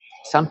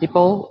some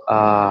people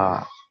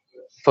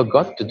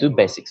forgot to do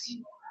basics.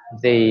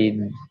 They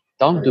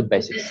don't do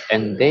basics,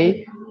 and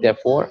they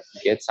therefore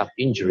get some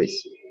injuries.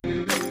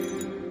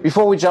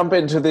 Before we jump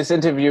into this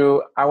interview,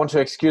 I want to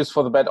excuse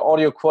for the bad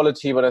audio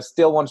quality, but I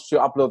still wanted to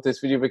upload this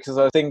video because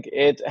I think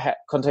it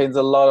contains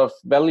a lot of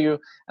value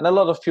and a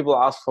lot of people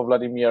ask for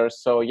Vladimir.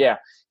 So yeah,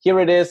 here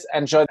it is.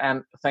 Enjoy,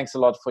 and thanks a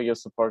lot for your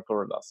support,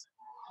 Gorillas.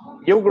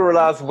 Yo,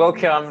 Gorillas,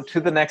 welcome to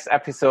the next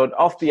episode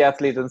of the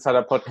Athlete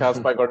Insider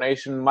Podcast by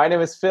Gornation. My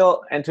name is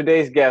Phil, and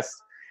today's guest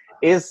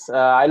is,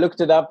 I looked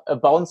it up, a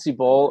bouncy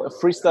ball, a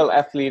freestyle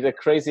athlete, a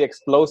crazy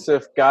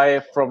explosive guy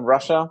from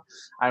Russia.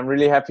 I'm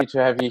really happy to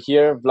have you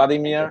here,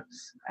 Vladimir.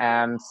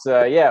 And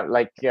I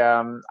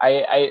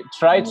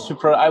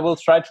will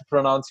try to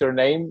pronounce your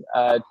name,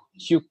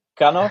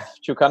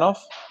 Tyukhanov.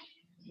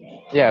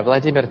 Yeah,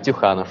 Vladimir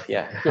Tyukhanov.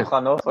 Yeah.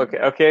 Tyukhanov.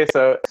 Okay.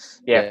 So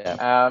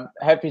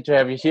happy to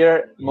have you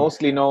here.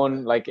 Mostly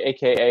known like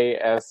AKA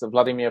as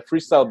Vladimir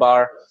Freestyle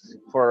Bar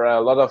for a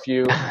lot of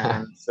you.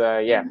 And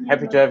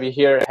happy to have you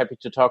here. Happy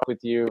to talk with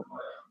you.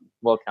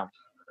 Welcome.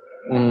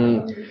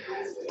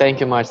 Thank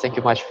you much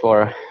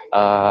for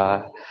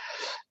that.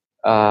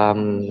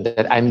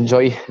 I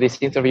enjoy this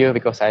interview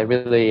because I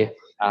really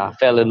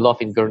fell in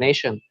love in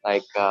Gornation.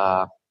 Like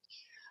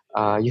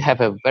you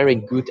have a very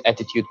good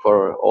attitude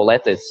for all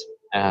athletes.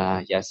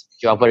 Yes,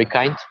 you are very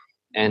kind,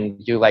 and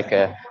you like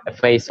a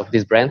face of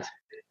this brand,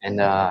 and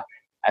I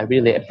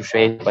really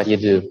appreciate what you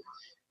do.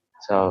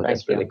 So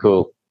that's really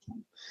cool,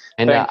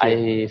 and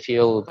I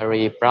feel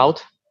very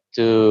proud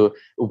to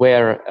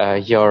wear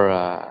your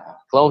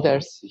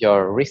clothes,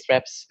 your wrist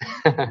straps,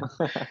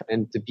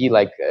 and to be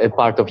like a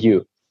part of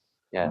you.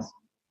 Yes.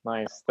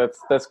 Nice.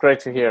 That's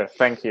great to hear.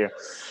 Thank you.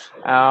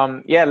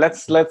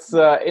 Let's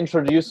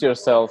introduce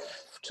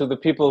yourself to the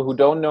people who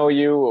don't know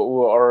you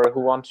or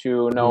who want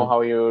to know how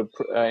you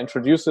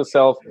introduce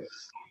yourself.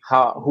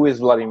 Who is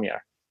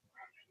Vladimir?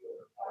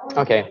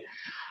 Okay.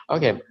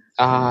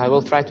 I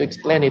will try to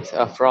explain it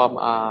from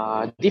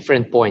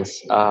different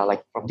points,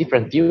 like from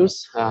different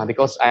views,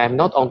 because I am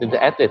not only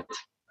the athlete.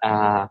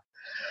 I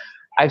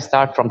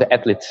start from the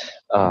athlete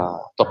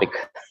topic.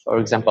 For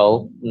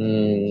example,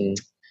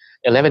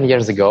 11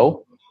 years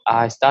ago,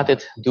 I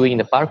started doing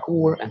the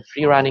parkour and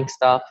free running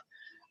stuff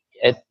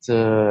at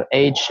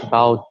age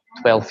about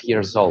 12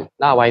 years old.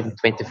 Now I'm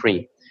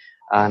 23.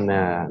 I'm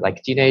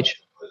like teenage.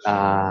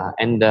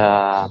 And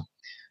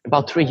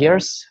about 3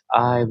 years,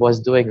 I was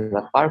doing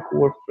the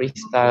parkour,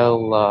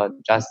 freestyle,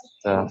 just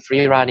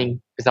free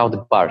running without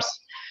the bars.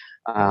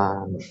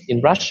 In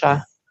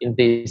Russia, in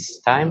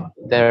this time,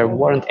 there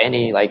weren't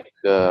any like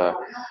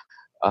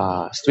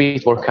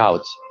street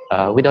workout.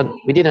 We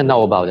didn't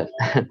know about it,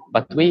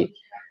 but we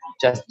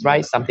just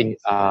tried something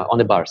on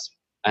the bars.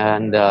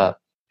 And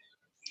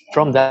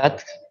from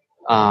that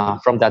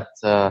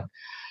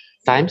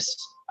times,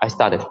 I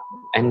started.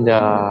 And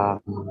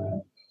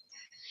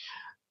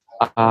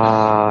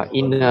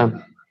in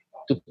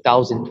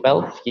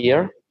 2012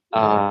 year,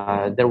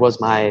 there was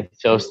my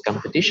first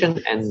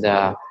competition, and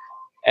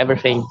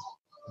everything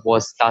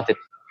was started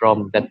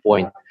from that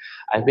point.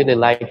 I really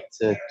liked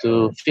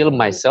to film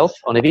myself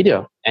on a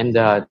video, and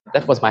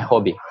that was my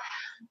hobby.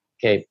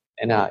 Okay,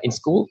 and in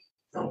school,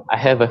 I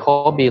have a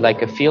hobby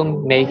like a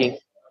film making.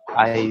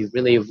 I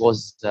really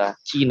was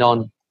keen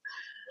on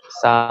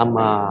some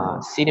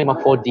Cinema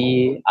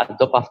 4D,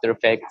 Adobe After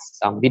Effects.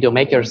 Some video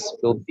makers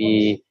will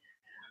be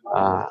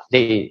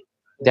they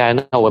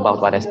know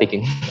about what I'm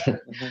speaking,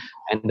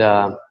 and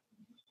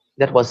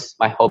that was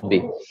my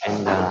hobby.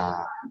 And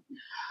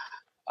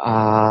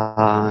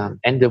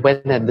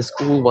when the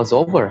school was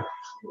over,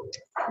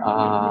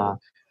 I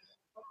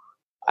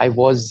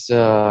was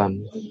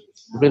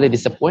really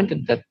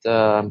disappointed that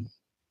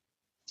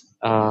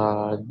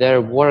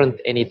there weren't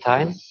any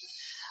time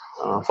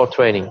for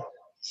training.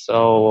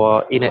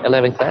 So in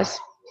 11th class,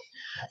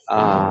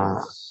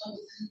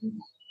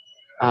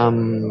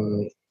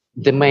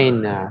 the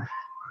main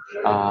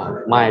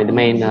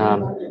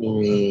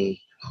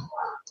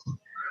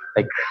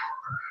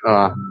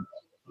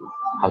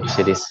how to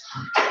say this?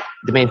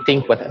 The main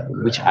thing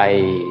which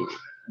I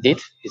did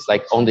is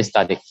like only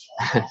study.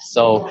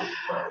 So,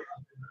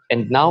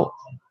 and now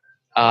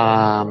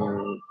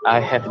I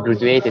have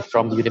graduated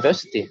from the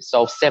university.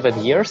 So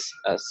 7 years,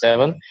 I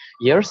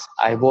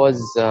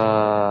was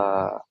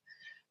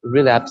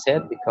really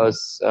upset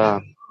because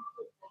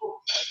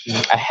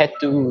I had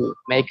to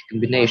make a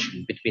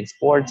combination between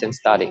sports and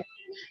studying.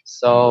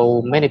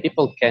 So many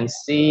people can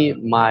see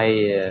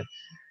my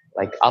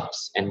like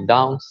ups and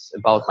downs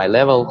about my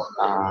level.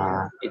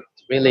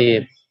 It's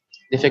really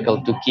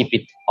difficult to keep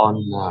it on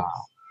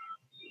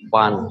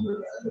one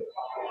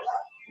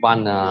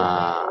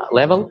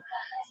level,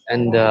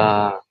 and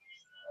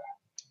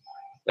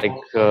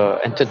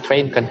and to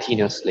train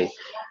continuously.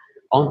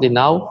 Only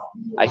now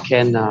I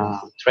can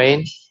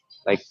train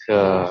like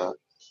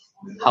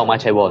how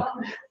much I want.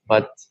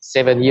 But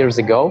 7 years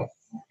ago,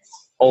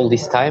 all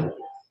this time,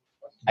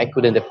 I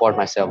couldn't afford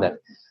myself that.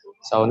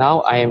 So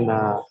now I'm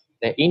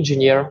the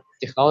engineer,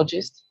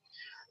 technologist.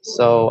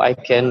 So I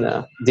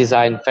can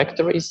design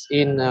factories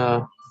in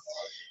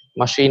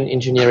machine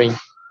engineering,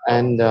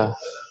 and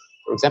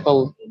for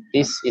example,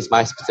 this is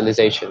my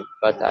specialization,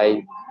 but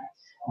I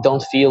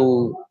don't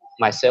feel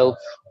myself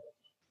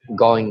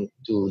going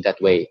to that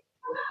way.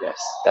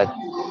 Yes, that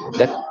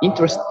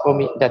interesting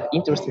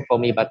for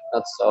me, but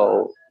not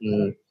so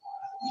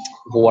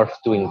worth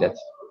doing that,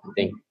 I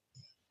think.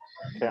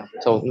 Okay.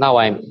 So now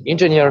I'm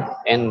engineer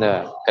and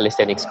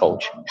calisthenics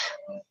coach,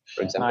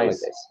 for example, like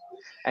Nice. this.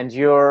 And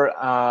you're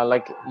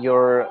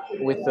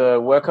with the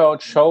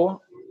workout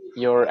show.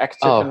 You're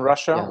active in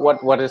Russia. Yeah.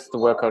 What is the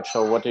workout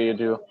show? What do you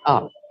do?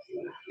 A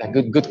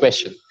good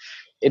question.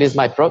 It is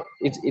my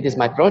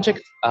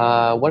project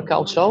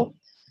workout show.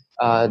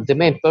 The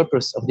main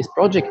purpose of this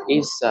project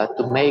is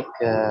to make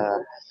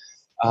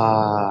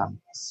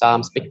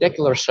some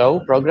spectacular show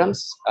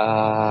programs,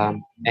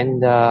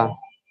 and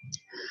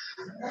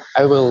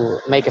I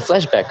will make a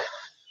flashback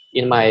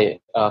in my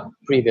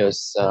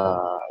previous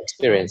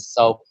experience.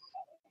 So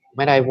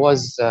when I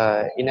was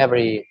in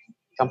every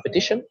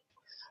competition,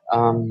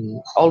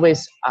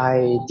 always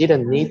I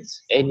didn't need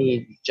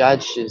any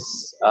judges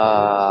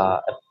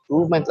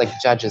improvement, like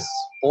judges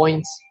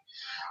points.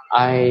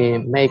 I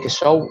make a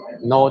show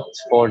not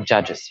for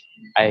judges.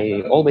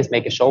 I always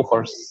make a show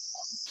for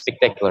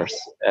spectaculars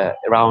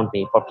around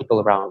me, for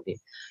people around me,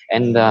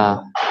 and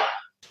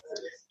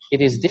it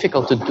is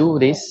difficult to do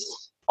this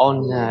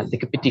on the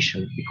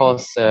competition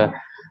because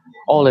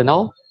all in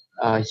all,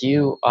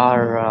 you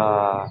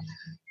are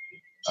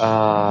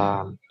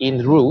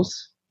in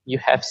rules. You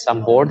have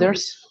some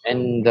borders,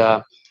 and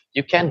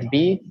you can't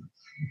be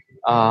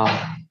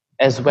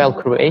as well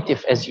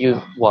creative as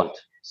you want.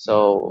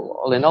 So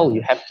all in all,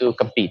 you have to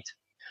compete.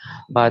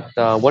 But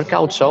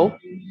workout show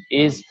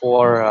is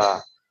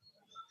for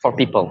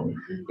people.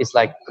 It's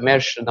like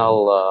commercial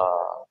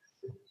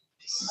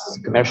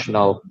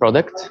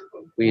product.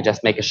 We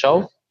just make a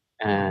show,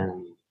 and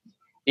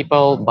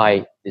people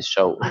buy this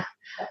show.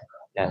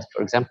 Yes,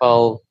 for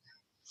example,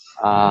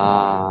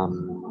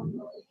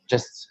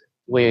 just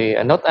we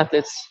are not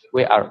athletes.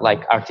 We are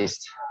like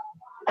artists.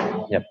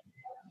 Yep.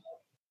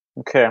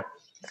 Okay.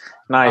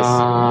 Nice.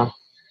 I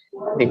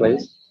think like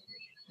this.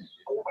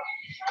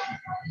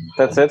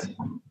 That's it.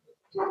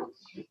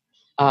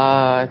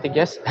 I think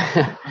yes,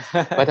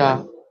 but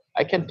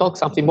I can talk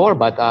something more.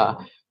 But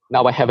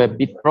now I have a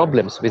bit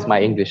problems with my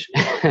English.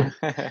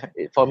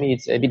 For me,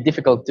 it's a bit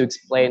difficult to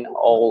explain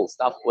all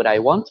stuff what I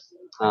want.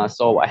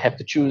 So I have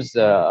to choose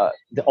the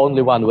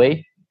only one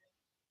way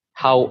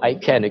how I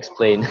can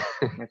explain.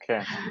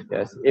 Okay.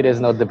 Yes, it is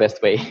not the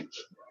best way.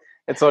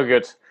 It's all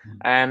good.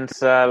 And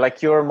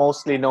like you're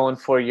mostly known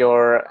for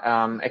your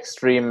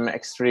extreme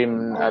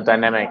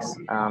dynamics.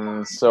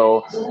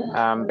 So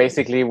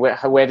basically,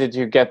 where did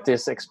you get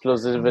this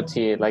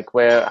explosivity? Like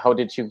how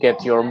did you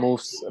get your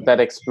moves that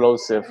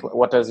explosive?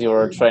 What does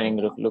your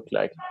training look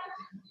like?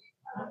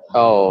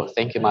 Oh,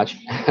 thank you much.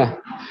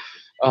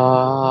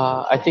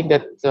 I think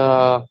that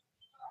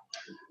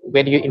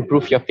when you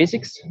improve your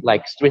physics,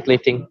 like street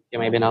lifting, you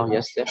maybe know,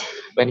 yes,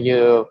 when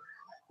you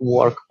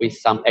work with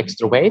some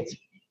extra weight,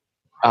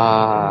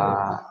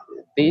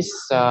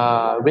 this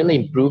really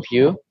improve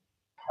you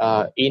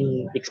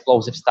in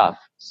explosive stuff.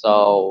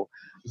 So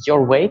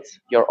your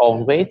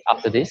own weight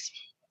after this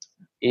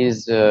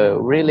is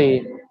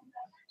really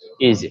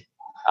easy.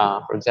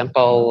 For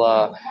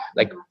example,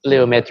 like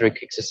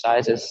plyometric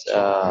exercises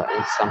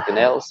and something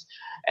else.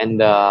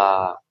 And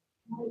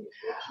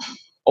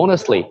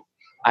honestly,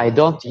 I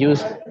don't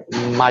use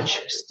much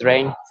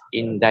strength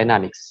in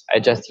dynamics. I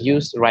just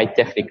use right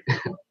technique.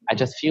 I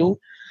just feel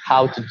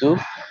how to do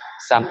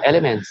some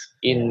elements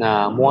in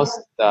most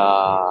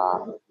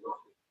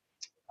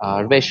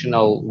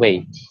rational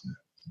way,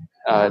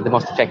 the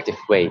most effective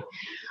way.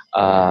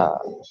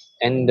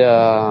 And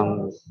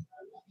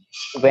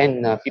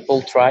when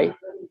people try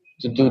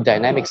to do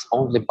dynamics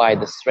only by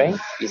the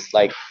strength, it's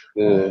like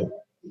it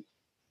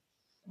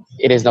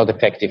is not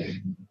effective.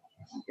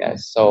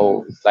 Yes,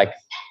 so it's like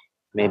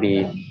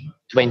maybe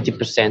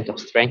 20% of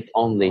strength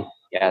only.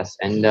 Yes,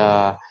 and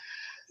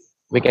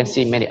we can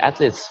see many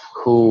athletes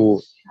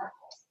who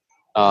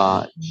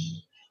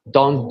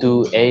don't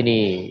do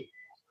any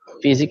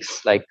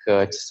physics like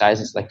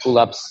exercises like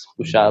pull-ups,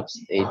 push-ups.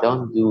 They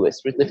don't do a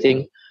street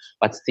lifting,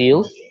 but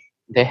still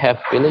they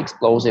have really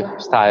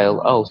explosive style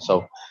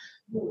also.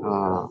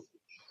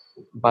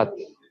 But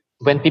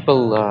when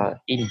people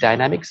in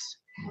dynamics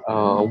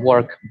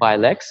work by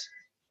legs,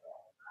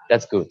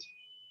 that's good.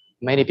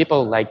 Many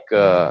people like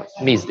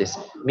miss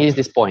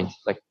this point.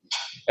 Like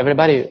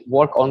everybody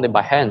work only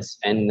by hands,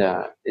 and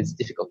it's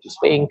difficult to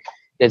swing.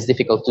 It's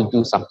difficult to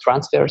do some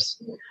transfers,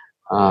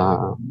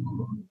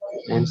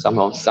 and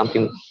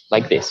something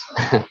like this.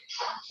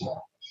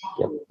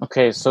 Yeah.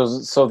 Okay,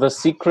 so the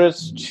secret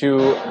to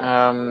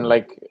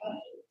like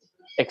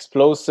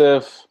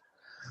explosive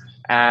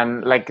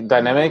and like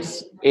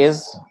dynamics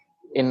is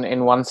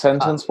in one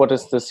sentence. What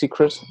is the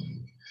secret?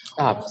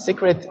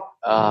 Secret,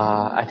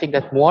 I think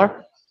that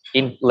more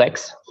in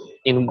legs,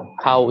 in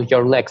how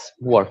your legs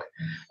work,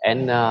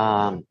 and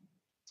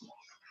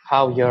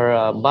how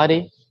your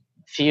body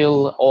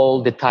feel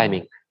all the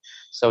timing.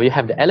 So you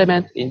have the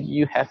element, and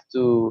you have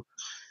to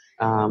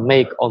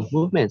make all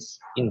movements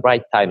in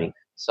right timing.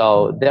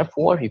 So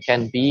therefore, you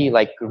can be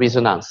like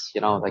resonance.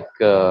 Like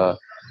uh,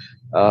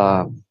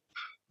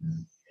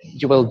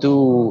 you will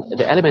do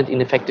the element in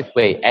effective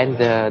way. And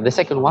the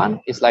second one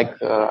is like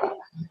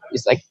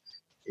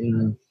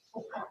mm,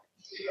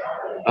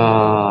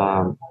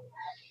 uh,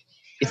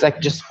 it's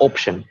like just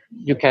option.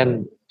 You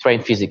can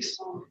train physics.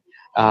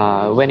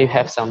 When you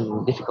have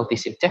some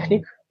difficulties in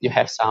technique, you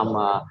have some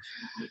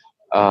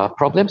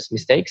problems,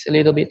 mistakes a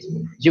little bit,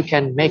 you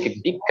can make a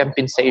big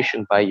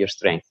compensation by your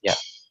strength. Yeah,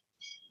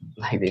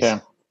 like this.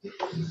 Okay.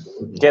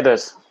 Get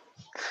it.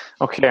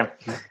 Okay.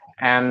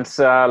 And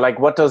like,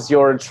 what does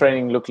your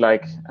training look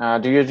like?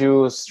 Do you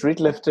do street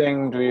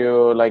lifting? Do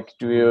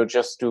you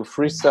just do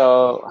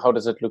freestyle? How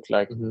does it look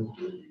like?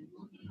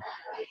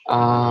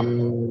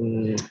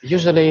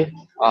 Usually,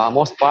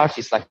 most part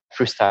is like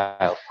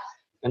freestyle,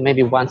 and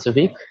maybe once a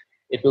week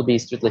it will be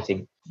street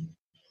lifting.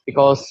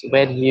 Because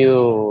when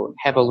you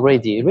have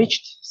already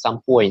reached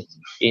some point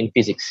in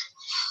physics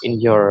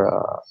in your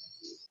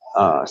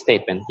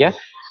statement, yeah,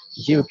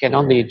 you can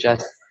only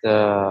just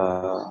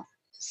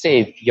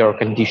save your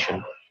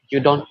condition.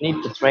 You don't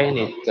need to train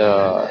it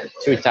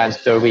 3 times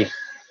per week.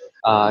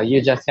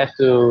 You just have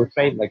to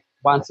train like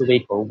once a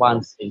week or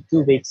once in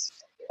 2 weeks,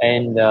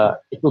 and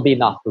it will be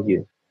enough for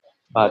you.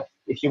 But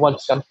if you want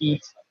to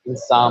compete in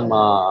some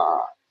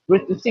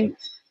weightlifting,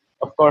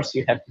 of course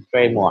you have to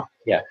train more,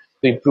 yeah,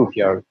 to improve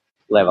your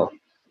level.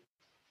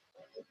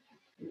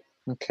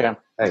 Okay.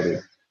 I agree.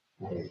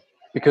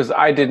 Because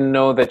I didn't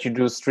know that you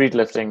do street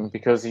lifting,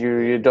 because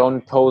you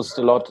don't post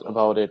a lot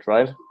about it,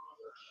 right?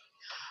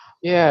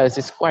 Yes,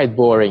 it's quite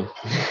boring.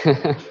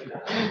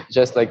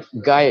 Just like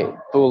guy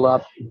pull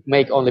up,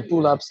 make only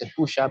pull-ups and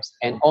push-ups,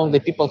 and only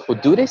people who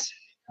do this,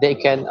 they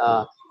can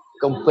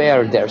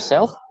compare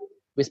themselves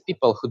with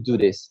people who do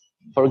this.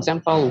 For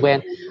example,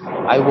 when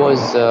I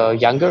was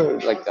younger,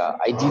 like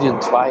I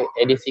didn't try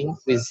anything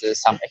with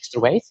some extra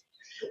weight.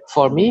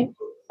 For me,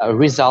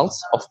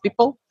 results of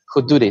people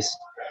who do this,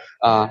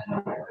 uh,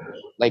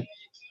 like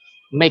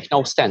make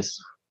no sense.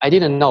 I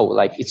didn't know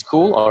like it's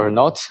cool or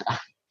not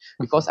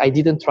because I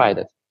didn't try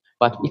that.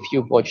 But if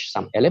you watch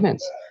some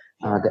elements,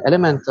 the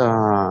element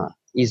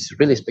is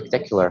really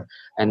spectacular,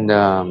 and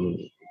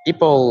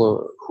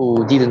people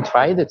who didn't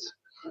try it,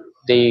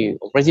 they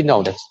already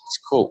know that it's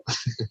cool.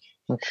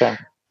 Okay.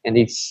 And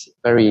it's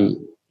very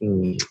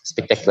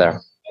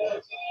spectacular.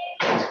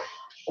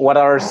 What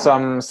are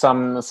some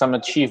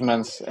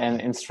achievements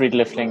in street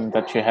lifting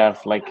that you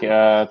have? Like,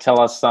 tell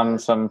us some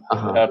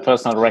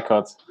personal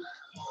records.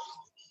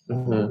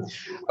 Mm-hmm.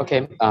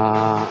 Okay.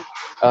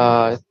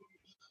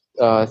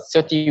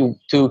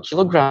 32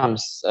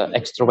 kilograms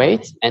extra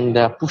weight and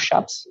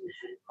push-ups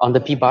on the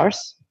P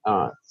bars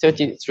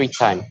 33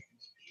 times.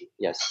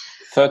 Yes.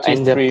 33.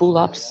 And the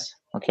pull-ups.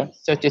 Okay.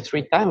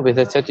 33 times with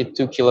a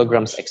 32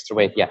 kilograms extra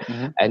weight. Yeah.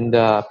 Mm-hmm. And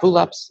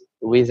pull-ups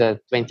with a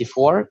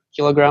 24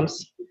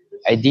 kilograms.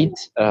 I did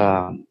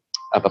 19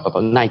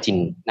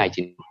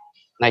 Okay.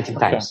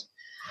 times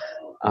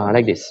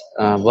like this.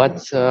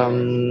 But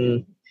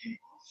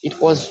it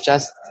was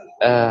just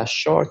a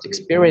short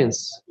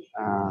experience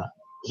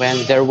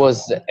when there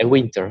was a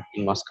winter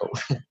in Moscow.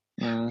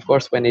 Of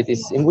course, when it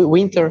is in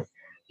winter,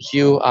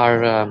 you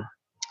are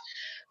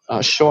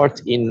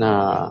short in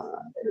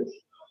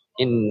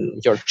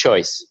your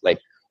choice,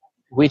 like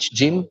which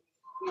gym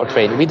for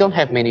training. We don't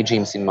have many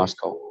gyms in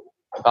Moscow,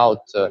 about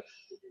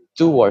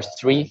 2 or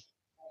 3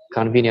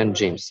 convenient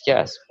gyms.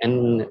 Yes,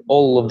 and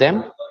all of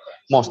them,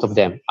 most of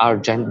them are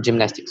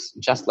gymnastics,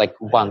 just like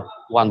one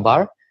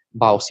bar,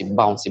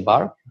 bouncy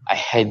bar. I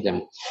hate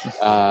them.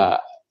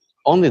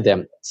 Only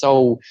them.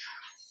 So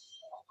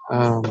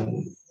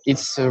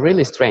it's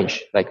really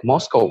strange. Like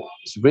Moscow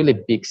is really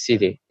big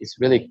city. It's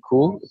really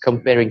cool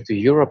comparing to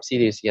Europe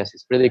cities. Yes,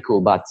 it's really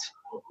cool. But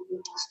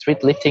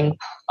street lifting,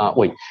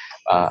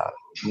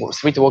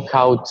 street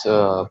workout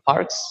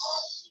parks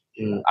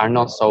are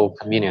not so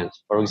convenient.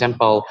 For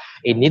example,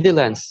 in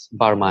Netherlands,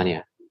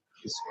 Barmania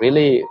is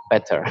really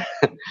better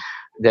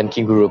than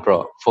Kangaroo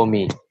Pro for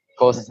me,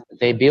 because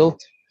they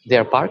built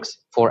their parks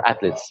for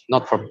athletes,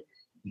 not for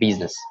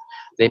business.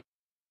 The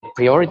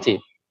priority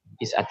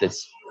is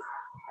athletes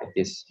like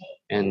this,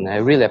 and I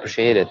really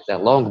appreciate it. The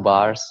long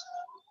bars,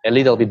 a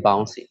little bit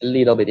bouncy, a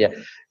little bit, yeah.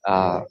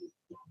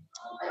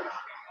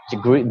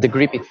 The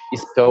grip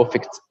is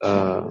perfect.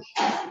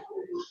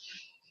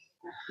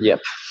 Yep.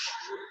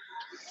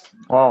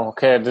 Wow.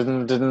 Okay. I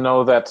didn't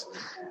know that.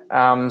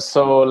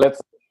 So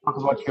let's talk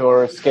about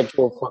your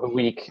schedule for the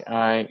week.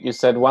 You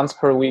said once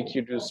per week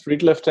you do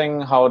street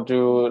lifting. How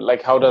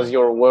does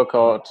your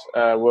workout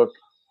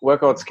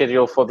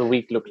schedule for the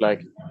week look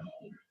like?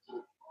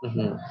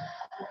 Mm-hmm.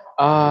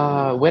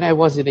 When I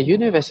was in the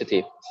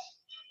university,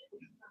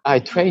 I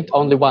trained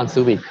only once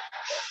a week,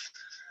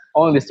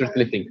 only street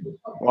lifting.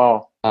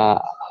 Wow.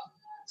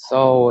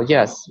 So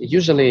yes,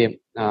 usually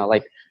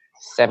like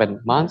 7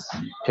 months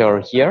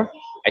per year,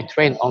 I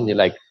train only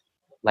like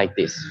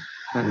this.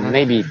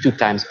 maybe 2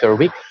 times per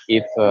week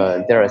if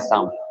there are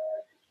some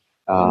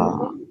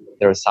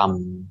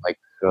like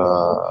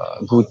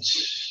good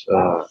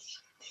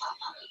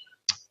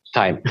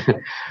time.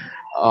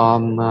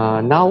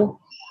 Now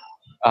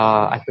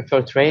I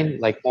prefer train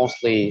like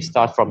mostly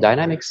start from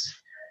dynamics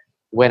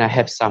when I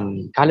have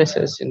some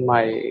calluses in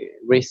my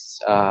wrists,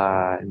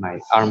 in my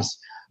arms.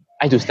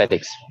 I do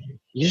statics.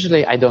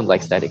 Usually I don't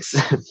like statics.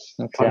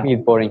 For me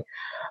it's boring.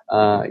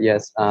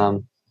 Yes.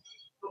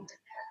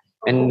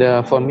 And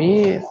for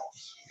me,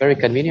 very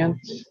convenient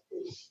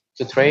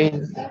to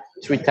train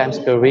 3 times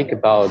per week,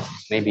 about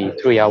maybe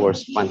 3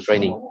 hours one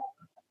training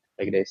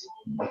like this.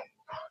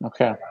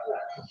 Okay.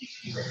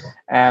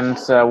 And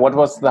what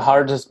was the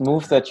hardest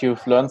move that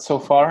you've learned so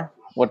far?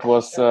 What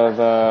was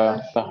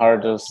the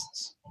hardest,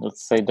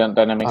 let's say,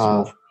 dynamics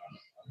move?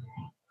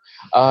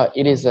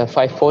 It is a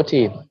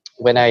 540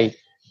 when I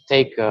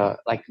take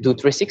like do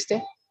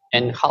 360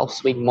 and half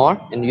swing more,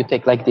 and you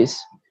take like this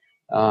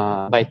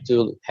by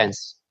 2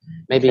 hands.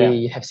 Maybe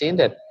you have seen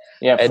that.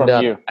 Yeah, and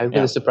from you. I'm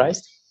really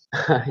surprised.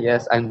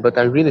 Yes, but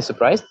I'm really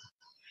surprised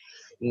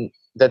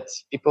that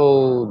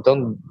people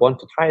don't want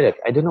to try that.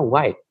 I don't know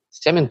why.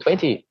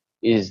 720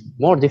 is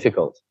more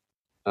difficult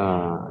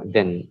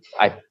than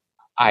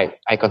I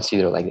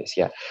consider like this.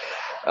 Yeah,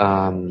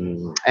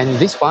 and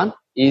this one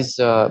is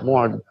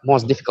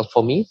most difficult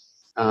for me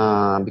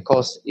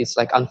because it's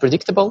like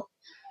unpredictable.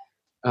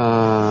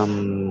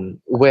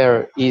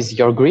 Where is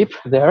your grip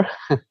there?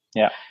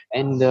 Yeah,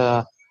 and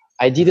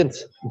I didn't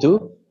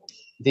do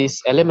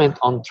this element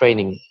on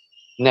training,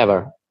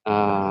 never.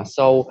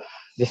 So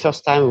the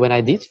first time when I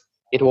did,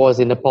 it was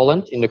in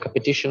Poland in the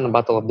competition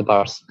Battle of the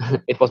Bars.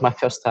 It was my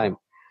first time.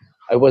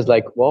 I was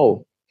like,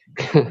 whoa.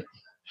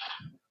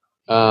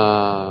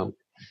 The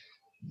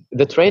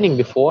training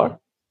before,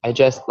 I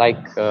just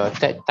like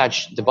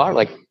touched the bar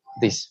like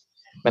this,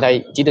 but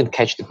I didn't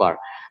catch the bar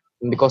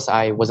because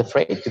I was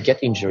afraid to get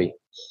injury.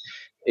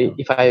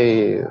 If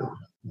I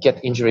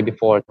get injury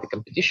before the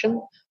competition,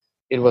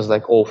 it was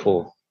like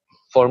awful.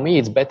 For me,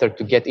 it's better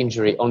to get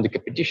injury on the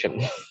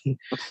competition.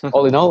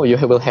 All in all, you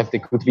will have the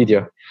good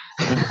video.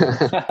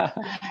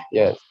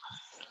 Yes.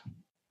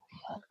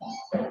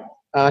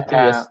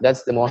 Yes,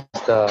 that's the most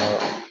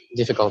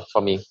difficult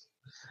for me.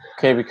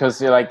 Okay,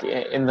 because like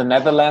in the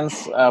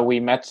Netherlands, we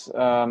met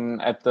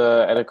at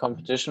a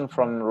competition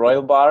from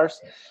Royal Bars,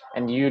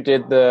 and you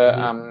did the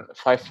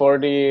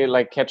 540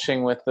 like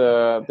catching with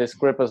this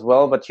grip as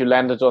well, but you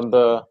landed on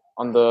the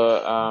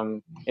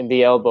in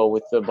the elbow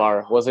with the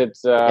bar. Was it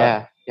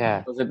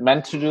was it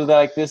meant to do that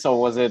like this,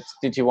 or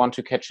did you want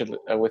to catch it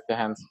with the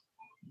hands?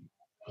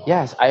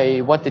 Yes,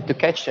 I wanted to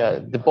catch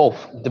the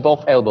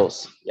both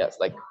elbows. Yes,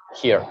 like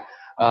here.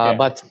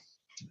 But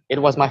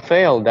it was my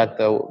fail that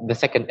the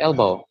second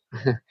elbow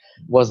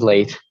was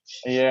late.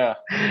 Yeah.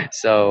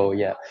 So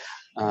yeah,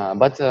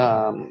 but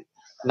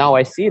now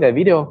I see the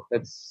video.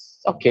 That's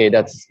okay.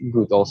 That's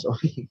good also.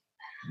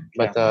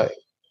 But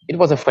it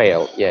was a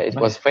fail. Yeah, it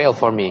was a fail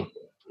for me.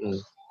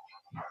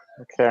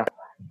 Okay.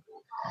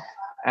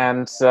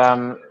 And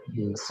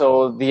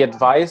so the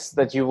advice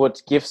that you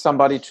would give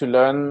somebody to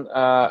learn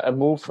a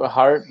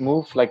hard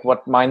move, like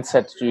what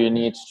mindset do you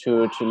need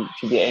to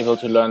be able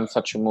to learn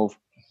such a move?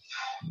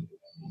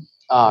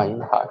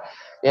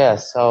 Yeah,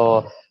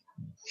 so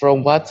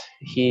from what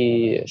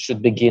he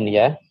should begin,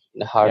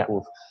 the hard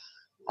move.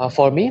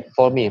 For me,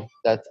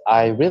 that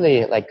I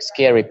really like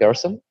scary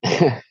person.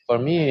 For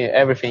me,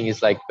 everything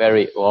is like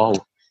very,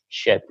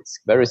 shit, it's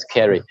very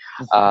scary.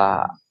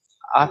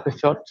 I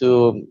prefer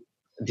to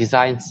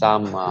design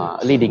some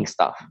leading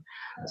stuff.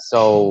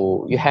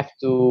 So you have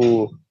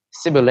to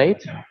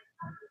simulate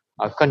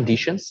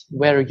conditions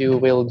where you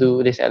will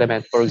do this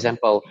element. For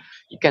example,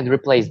 you can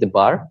replace the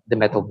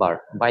metal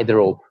bar by the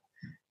rope.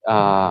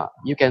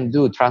 You can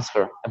do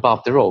transfer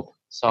above the rope.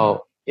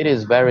 So it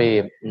is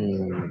very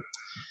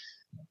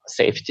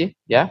safety,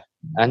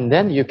 and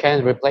then you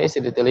can replace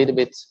it a little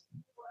bit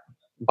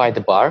by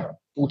the bar,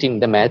 putting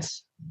the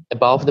mats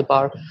above the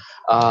bar.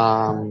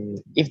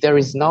 If there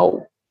is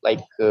no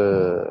like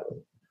there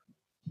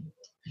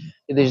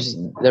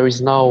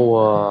is no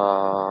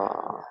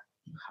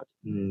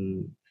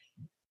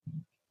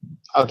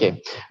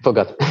okay,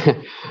 forgot.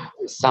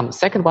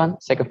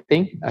 Second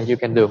thing you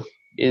can do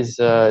is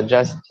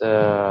just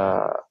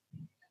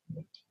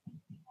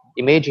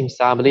imagine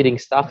some leading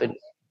stuff in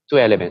 2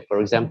 elements. For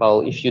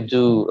example, if you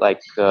do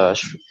like not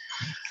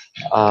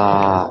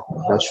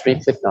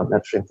shrimp flip,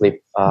 not shrimp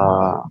flip,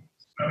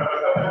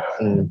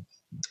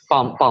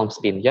 palm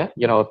spin,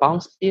 you know, a palm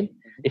spin.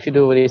 If you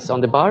do this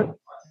on the bar,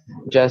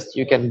 just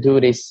you can do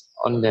this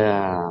on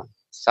the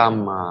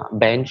some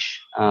bench.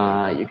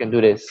 You can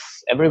do this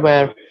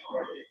everywhere,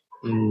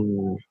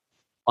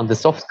 on the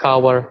soft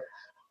cover,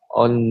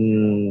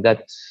 on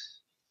that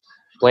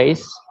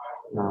place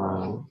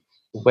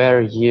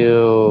where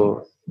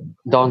you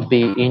don't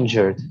be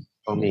injured.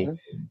 For me,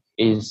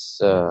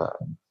 is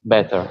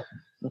better.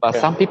 But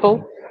some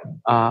people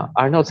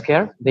are not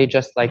scared. They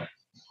just like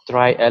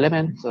try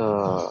element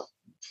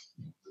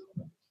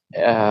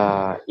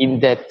in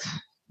that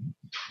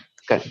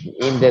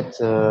in that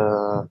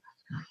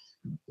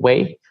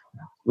way,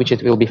 which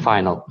it will be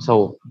final.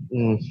 So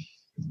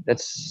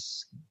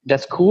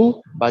that's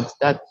cool, but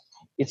that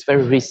it's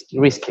very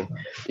risky.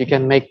 You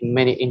can make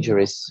many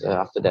injuries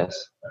after that.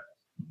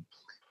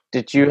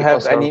 Did you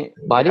have any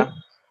body? Yeah.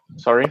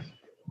 Sorry.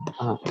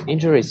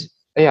 Injuries.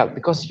 Yeah,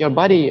 because your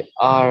body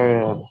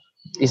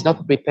is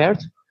not prepared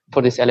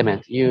for this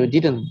element. You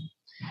didn't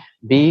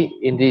be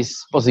in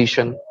this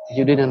position.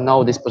 You didn't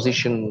know this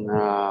position.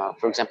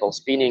 For example,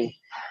 spinning,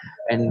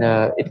 and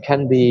it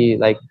can be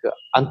like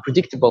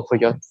unpredictable for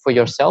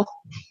yourself,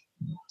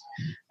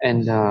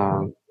 and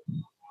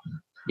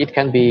it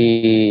can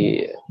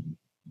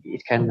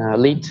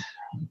lead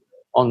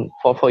on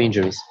for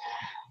injuries.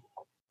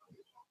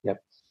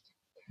 Yep.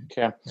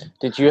 Okay.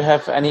 Did you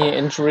have any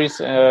injuries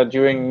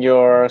during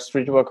your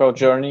street workout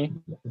journey?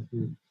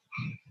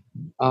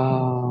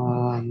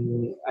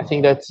 I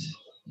think that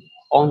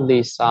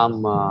only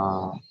some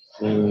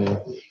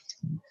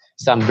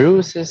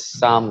bruises,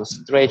 some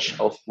stretch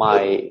of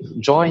my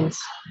joints.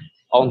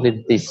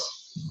 Only these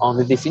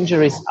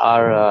injuries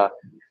are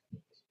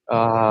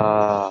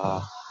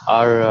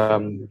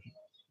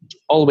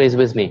always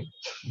with me.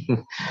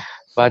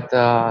 But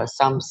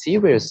some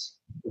serious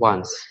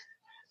ones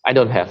I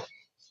don't have.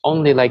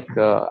 Only like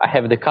I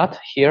have the cut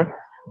here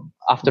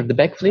after the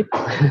backflip.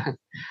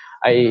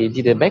 I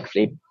did a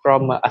backflip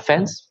from a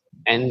fence,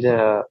 and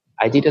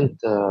I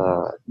didn't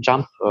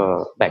jump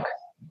back.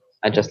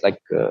 I just like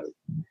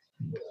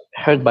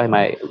hurt by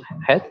my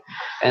head,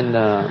 and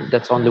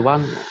that's only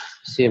one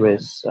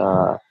serious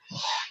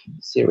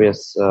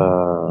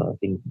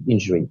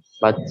injury.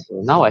 But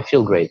now I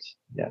feel great.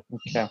 Yeah.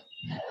 Okay.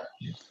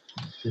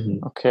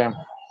 Mm-hmm. Okay.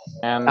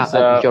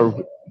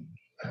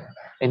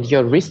 And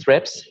your wrist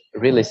wraps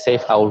really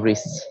save our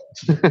wrists.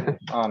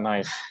 Oh,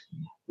 nice.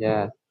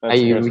 Yeah, That's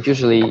I good.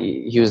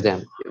 usually use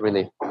them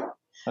really.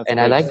 That's and great.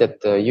 I like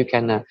that you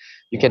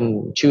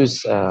can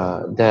choose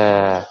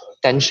the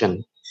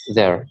tension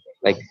there,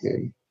 like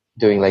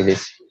doing like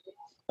this.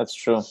 That's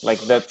true.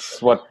 Like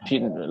that's what a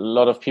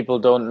lot of people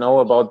don't know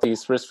about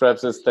these wrist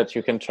wraps, is that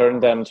you can turn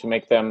them to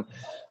make them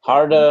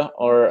harder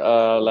or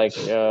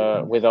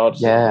with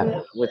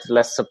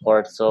less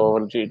support. So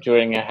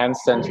during a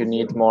handstand you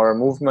need more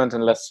movement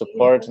and less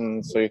support,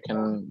 and so you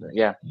can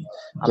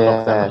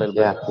unlock them a little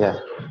bit.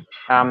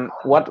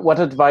 What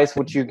advice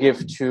would you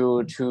give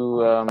to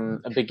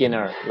a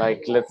beginner?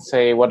 Like, let's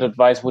say, what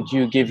advice would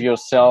you give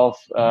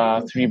yourself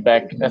 3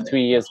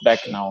 years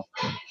back now?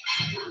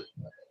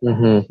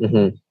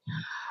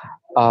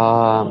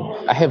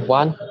 I have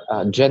one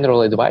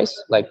general advice,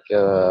 like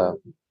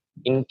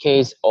in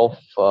case of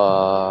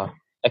a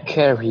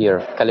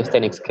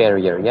calisthenics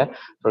career. Yeah,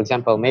 for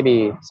example,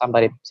 maybe some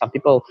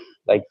people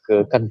like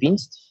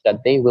convinced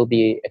that they will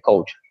be a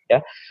coach.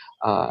 Yeah,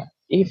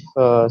 if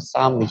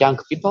some young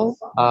people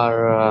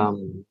are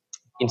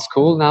in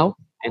school now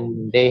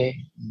and they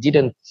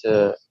didn't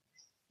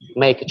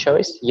make a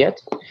choice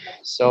yet,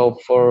 so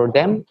for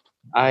them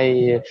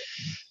I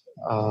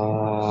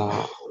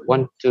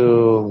want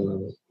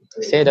to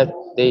say that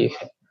they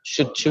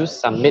should choose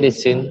some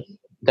medicine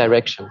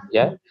direction,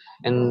 yeah,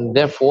 and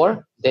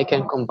therefore they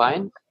can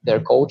combine their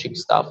coaching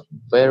stuff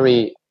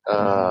very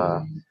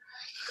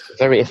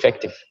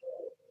effective.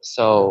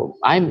 So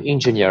I'm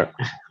engineer.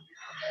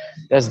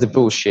 That's the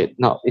bullshit.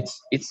 No, it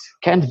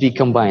can't be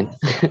combined.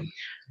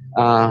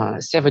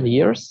 7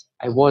 years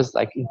I was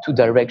like in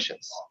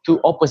two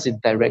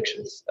opposite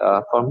directions.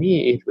 For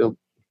me it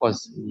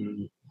was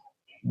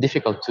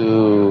difficult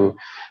to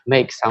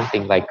make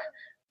something like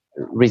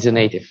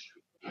resonative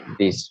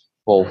these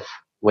both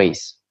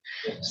ways.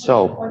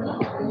 So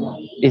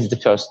it's the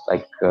first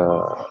like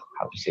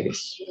how to say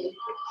this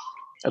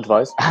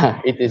advice.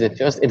 It is the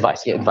first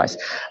advice.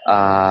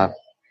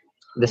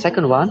 The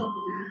second one,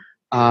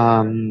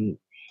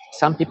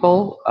 some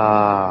people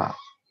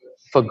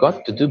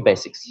forgot to do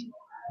basics.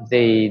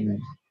 They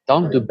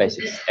don't do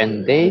basics,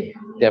 and they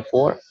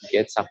therefore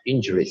get some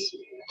injuries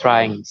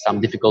trying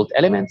some difficult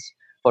elements.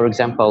 For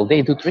example,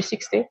 they do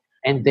 360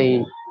 and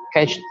they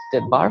catch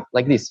the bar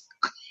like this,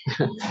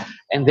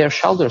 and their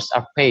shoulders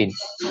are pain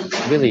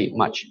really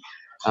much.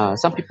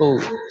 Some people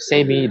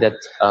say me that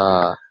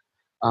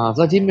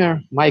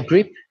Vladimir, my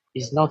grip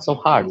is not so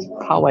hard.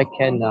 How I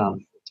can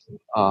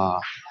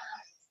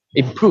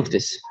improve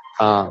this?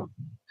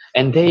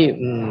 And they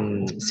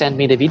send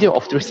me the video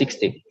of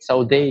 360.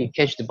 So they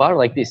catch the bar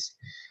like this.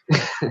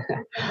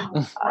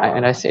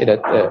 And I say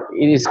that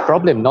it is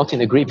problem not in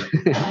the grip.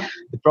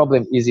 The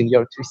problem is in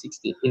your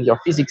 360, in your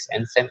physics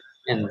and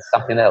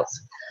something else.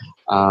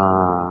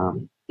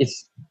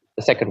 It's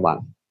the second one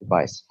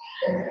advice.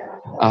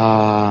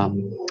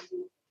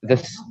 The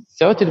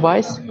third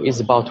advice is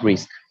about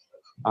risk.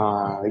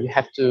 You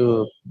have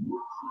to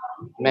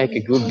make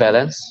a good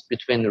balance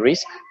between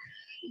risk,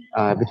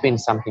 between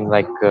something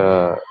like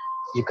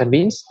you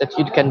convinced that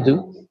you can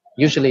do.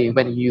 Usually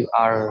when you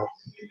are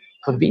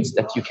convinced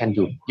that you can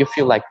do, you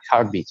feel like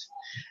heartbeat.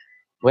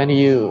 When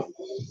you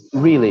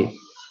really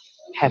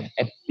have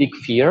a big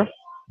fear,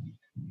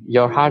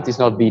 your heart is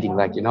not beating,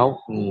 like,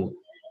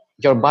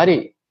 your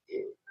body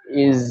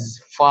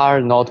is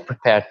far not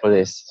prepared for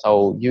this.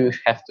 So you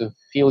have to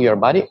feel your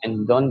body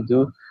and don't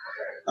do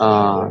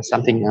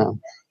something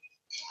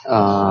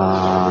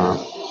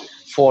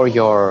for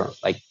your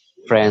like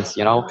friends.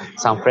 You know,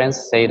 some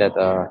friends say that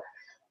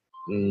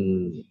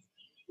mm,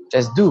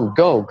 just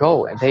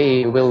go.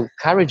 They will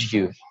encourage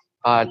you,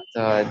 but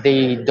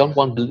they don't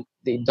want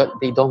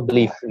they don't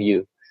believe in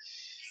you,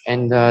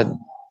 and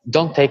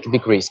don't take a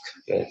big risk.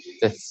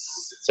 That's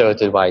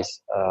third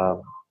advice.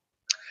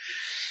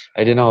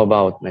 I don't know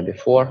about maybe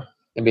 4,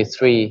 maybe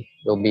 3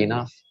 will be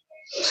enough.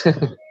 3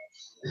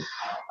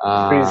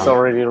 is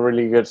already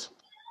really good.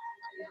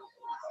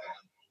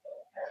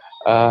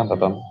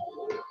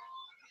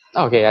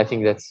 Okay, I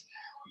think that's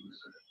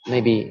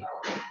maybe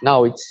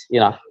now it's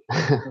enough.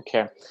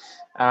 Okay.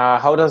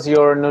 How does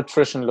your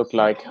nutrition look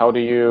like? How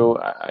do you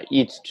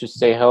eat to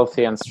stay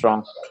healthy and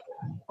strong?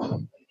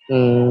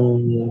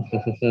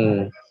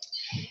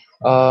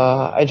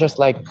 I just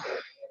like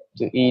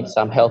to eat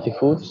some healthy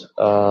foods.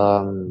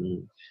 For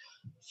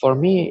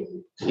me,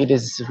 it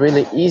is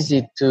really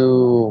easy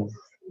to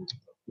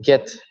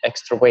get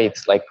extra weight,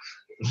 like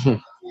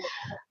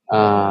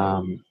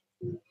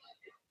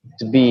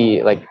to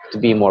be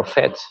more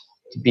fat,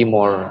 to be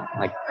more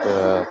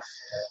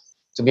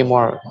to be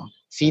more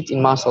fit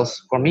in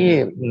muscles. For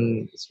me,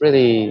 it's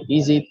really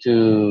easy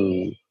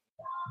to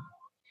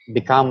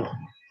become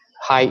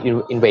high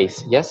in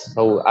weight. Yes,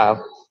 so I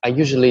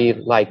usually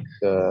like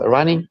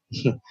running.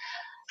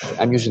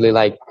 I'm usually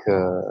like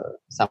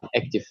some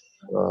active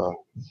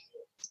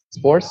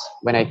sports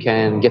when I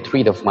can get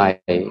rid of my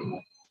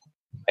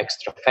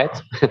extra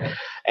fat.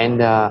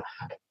 And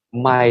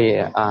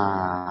my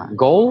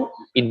goal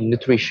in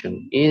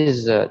nutrition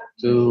is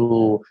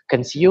to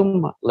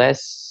consume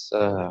less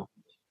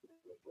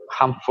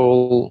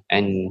harmful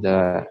and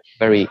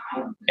very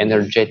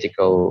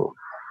energetical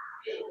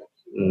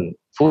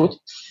food.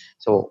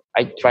 So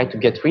I try to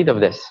get rid of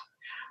this.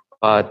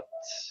 But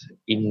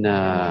in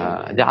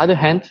the other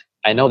hand,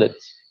 I know that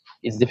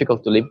it's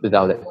difficult to live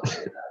without it.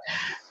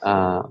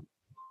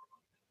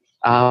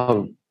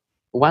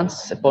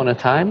 Once upon a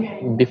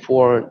time,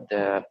 before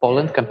the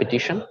Poland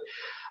competition,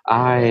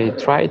 I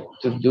tried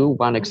to do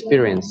one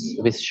experience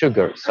with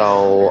sugar.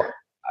 So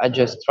I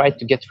just tried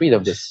to get rid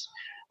of this.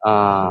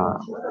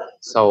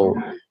 So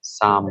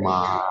some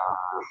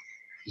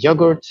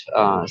yogurt,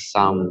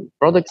 some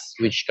products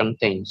which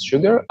contain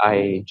sugar,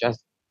 I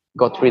just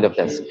got rid of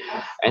this.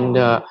 And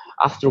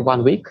after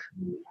 1 week,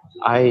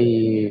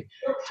 I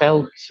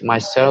felt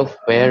myself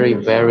very,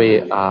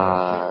 very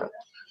like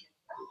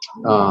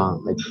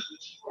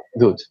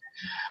good.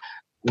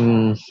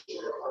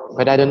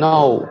 But I don't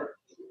know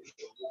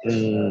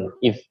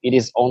if it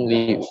is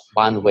only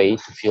one way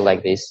to feel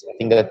like this. I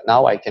think that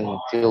now I can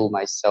feel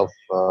myself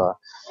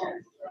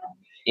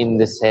in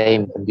the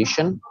same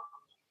condition,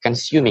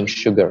 consuming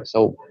sugar.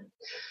 So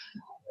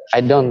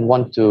I don't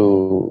want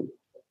to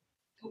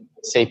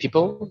say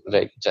people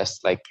like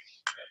just like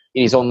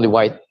it is only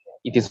white,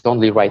 it is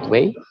only right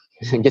way.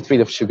 Get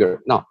rid of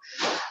sugar. No,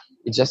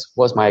 it just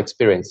was my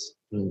experience.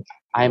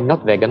 I'm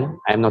not vegan.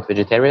 I'm not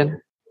vegetarian.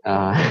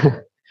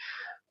 And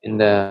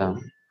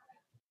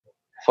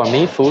for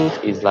me, food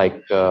is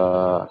like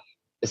a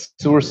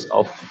source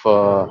of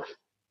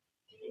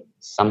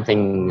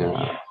something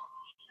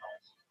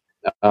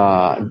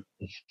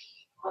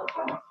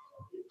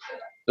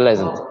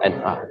pleasant.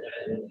 And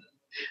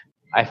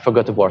I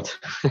forgot the word.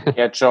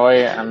 Yeah,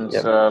 joy and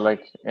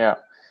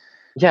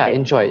Yeah,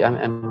 enjoy.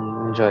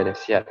 I'm enjoy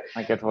this. Yeah,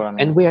 I get what I mean.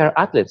 And we are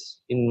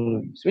athletes.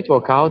 In street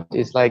workout,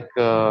 it's like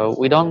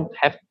we don't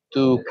have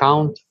to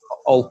count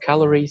all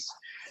calories.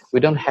 We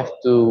don't have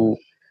to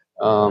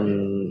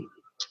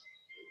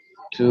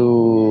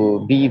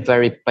be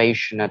very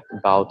passionate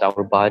about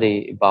our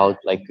body, about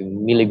like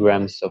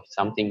milligrams of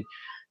something.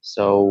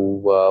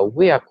 So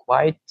we are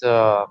quite.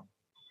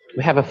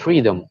 We have a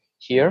freedom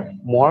here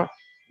more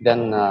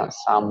than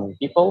some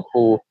people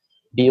who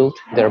build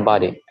their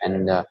body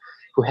and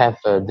who have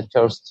the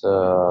first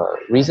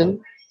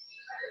reason.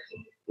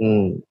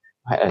 No,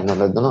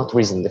 not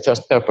reason. The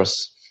first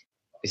purpose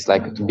is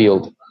like to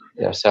build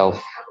their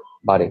self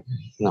body.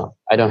 No,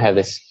 I don't have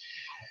this.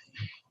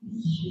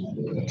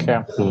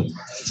 Okay.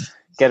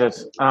 Get it.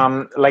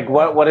 Like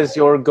what is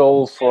your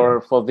goal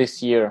for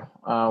this year?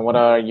 What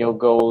are your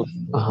goals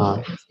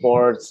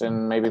sports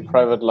and maybe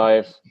private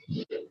life?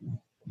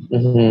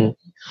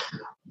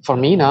 For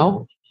me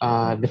now,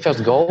 the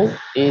first goal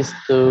is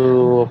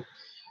to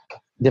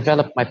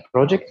develop my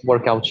project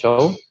workout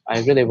show.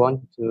 I really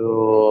want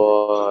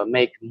to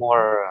make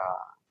more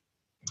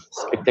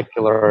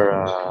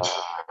spectacular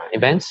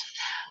events.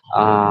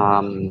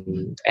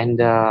 And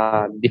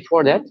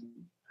before that,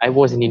 I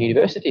was in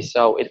university,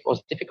 so it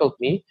was difficult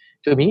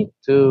to me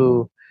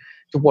to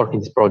work in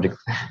this project.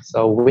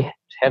 So we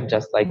have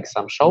just like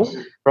some show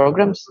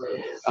programs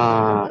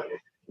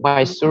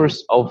by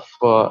source of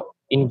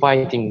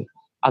inviting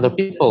other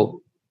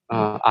people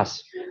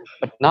us.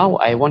 But now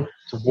I want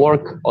to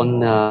work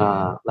on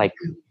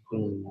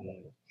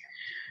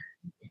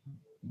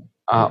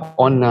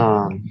on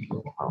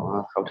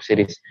how to say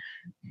this,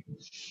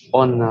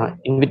 on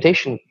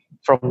invitation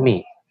from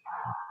me.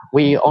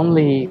 We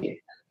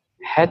only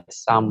had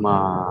some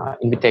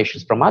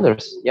invitations from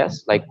others.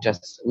 Yes, like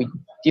just we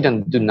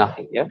didn't do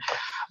nothing. Yeah,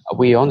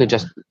 we only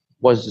just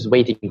was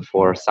waiting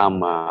for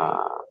some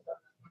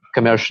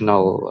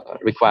commercial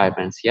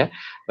requirements. Yeah,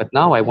 but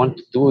now I want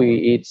to do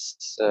it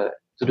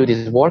to do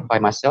this work by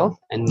myself,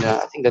 and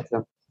I think that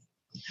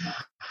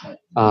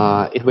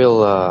it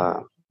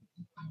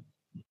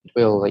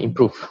will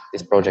improve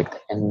this project.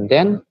 And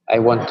then I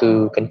want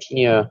to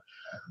continue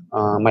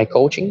my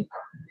coaching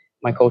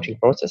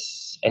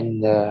process,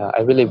 and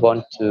I really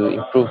want to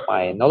improve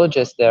my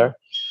knowledges there.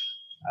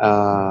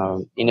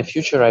 In the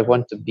future, I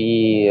want to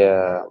be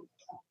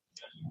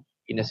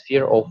in a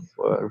sphere of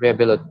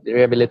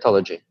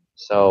rehabilitology.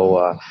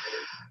 So,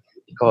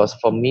 because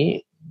for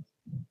me,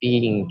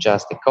 being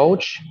just a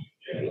coach,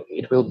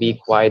 it will be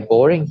quite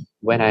boring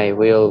when I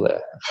will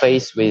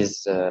face with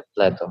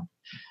Plato.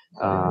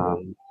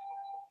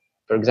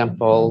 For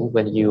example,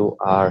 when you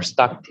are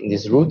stuck in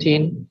this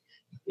routine,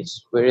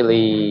 it's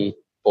really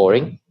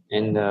boring.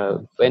 And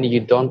when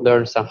you don't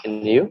learn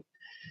something new,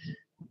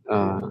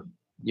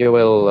 you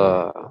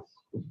will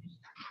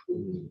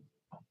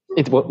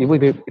it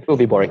will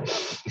be boring.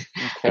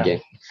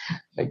 Again,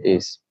 like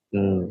this.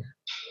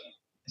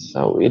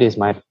 So it is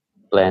my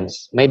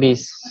plans. Maybe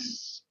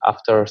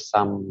after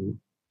some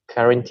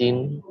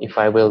quarantine, if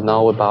I will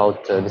know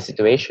about the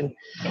situation,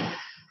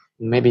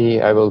 maybe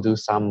I will do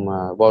some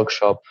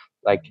workshop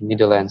like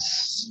Netherlands.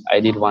 I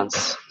did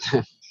once.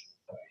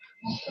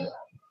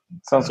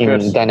 Sounds in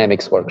good.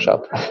 Dynamics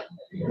workshop.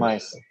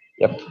 Nice.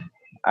 Yep.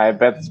 I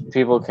bet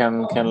people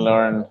can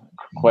learn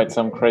quite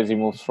some crazy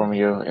moves from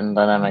you in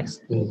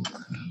Dynamics.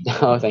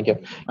 Oh, thank you.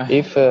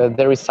 If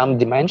there is some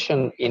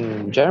dimension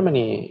in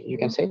Germany, you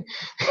can say.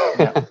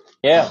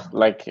 Yeah,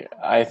 like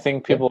I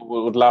think people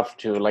would love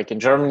to. Like in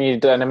Germany,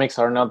 Dynamics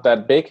are not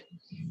that big.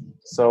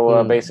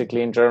 So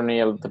basically in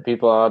Germany, the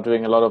people are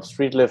doing a lot of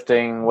street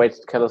lifting, weight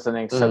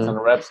calisthenics, sets and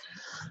reps.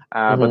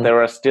 But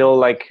there are still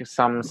like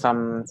some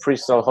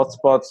freestyle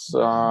hotspots,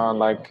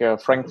 like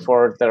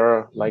Frankfurt. There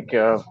are like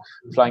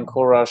Flying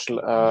Courage,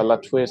 La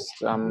Twist.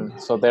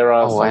 So there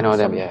are I know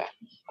them. Yeah,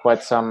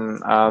 quite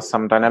some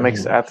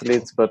Dynamics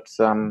athletes. But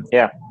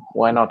yeah,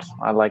 why not?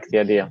 I like the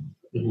idea.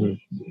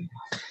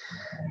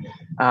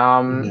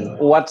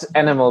 What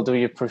animal do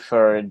you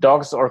prefer,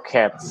 dogs or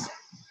cats?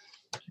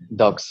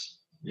 Dogs.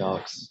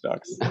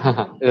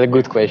 A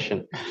good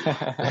question.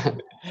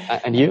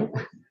 And you?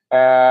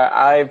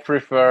 I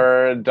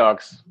prefer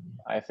dogs.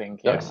 I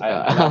think. Dogs?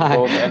 Yeah, I love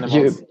both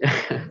animals.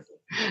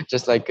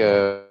 Just like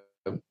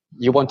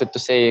you wanted to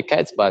say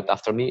cats, but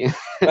after me.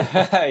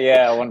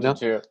 Yeah, I wanted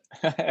to.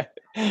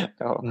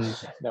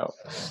 No.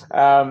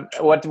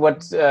 What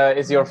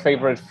is your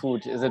favorite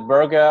food? Is it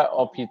burger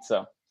or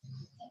pizza?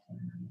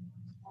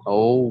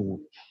 Oh,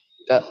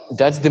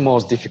 that's the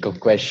most difficult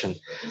question.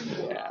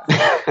 Yeah.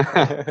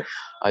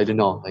 I don't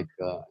know. Like,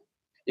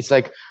 it's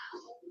like,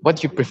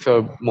 what you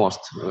prefer most,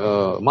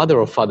 mother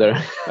or father?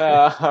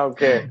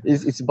 Okay.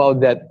 It's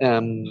about that.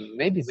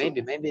 Maybe. It's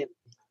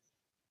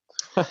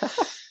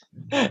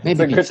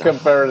a good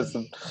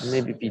comparison.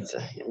 Maybe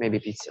pizza.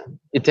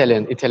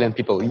 Italian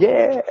people.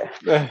 Yeah.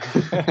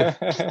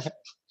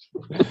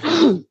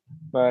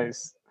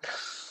 Nice.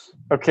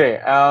 Okay.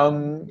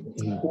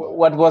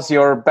 What was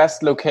your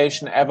best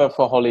location ever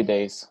for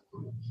holidays?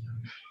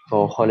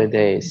 For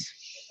holidays,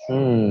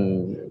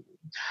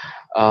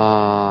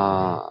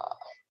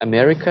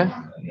 America,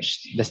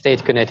 the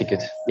state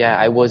Connecticut. Yeah,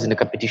 I was in a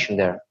competition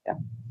there. Yeah.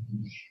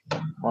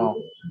 Wow.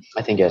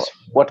 I think yes.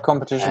 What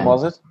competition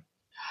was it?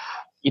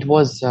 It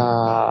was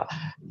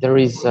there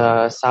is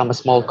some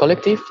small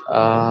collective,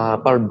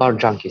 bar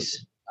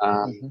junkies,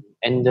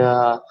 and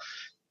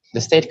the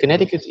state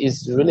Connecticut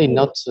is really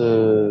not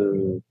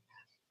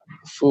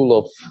full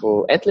of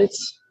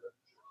athletes.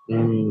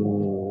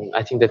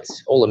 I think that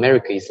all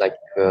America is like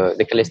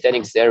the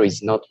calisthenics there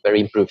is not very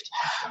improved.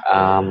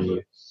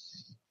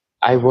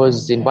 I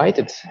was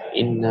invited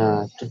in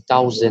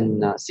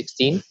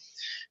 2016,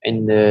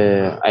 and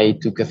I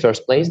took a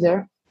first place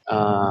there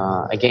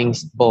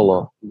against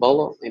Bolo.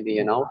 Bolo, maybe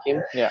you know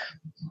him. Yeah.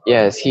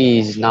 Yes, he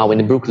is now in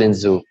the Brooklyn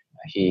Zoo.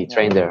 He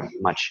trained there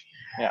much.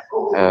 Yeah.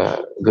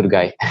 Good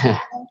guy.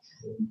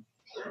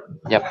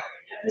 Yep.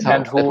 So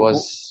and who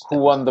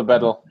won the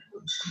battle?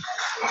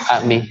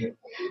 Me.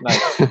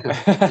 Nice.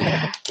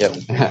 Yep.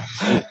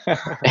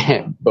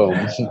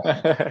 Boom.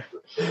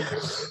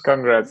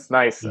 Congrats.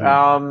 Nice.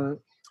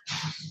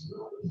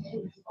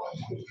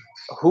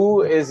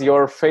 Who is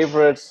your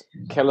favorite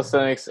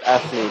calisthenics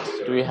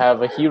athlete? Do you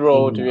have a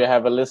hero? Do you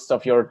have a list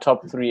of your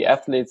top 3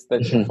 athletes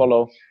that you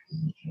follow?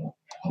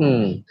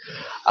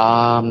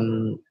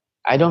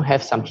 I don't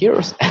have some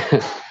heroes,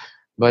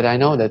 but I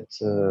know that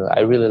I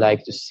really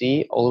like to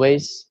see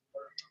always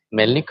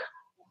Melnik.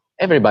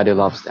 Everybody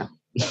loves them.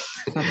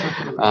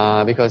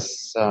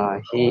 Because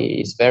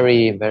he is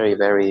very, very,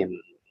 very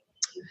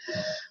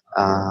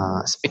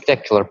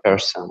spectacular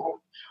person.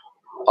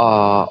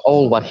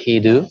 All what he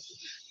do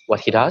what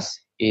he does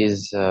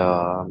is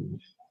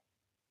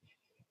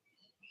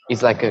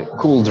like a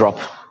cool drop.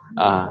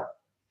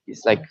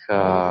 It's like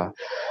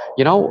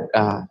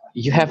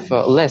you have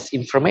less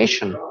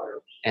information,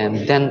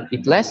 and then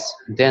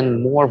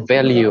more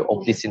value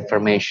of this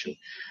information.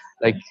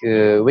 Like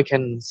we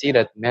can see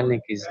that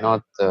Melnik is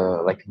not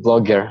like a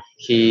blogger.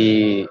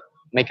 He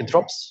make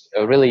drops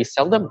really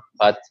seldom,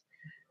 but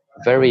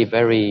very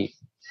very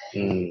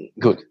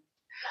good.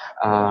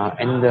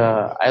 And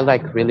I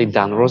like really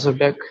Dan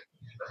Rosenberg,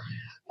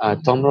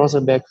 Tom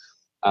Rosenberg.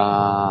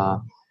 I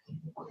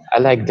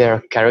like their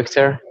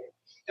character,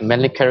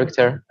 Melnik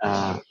character.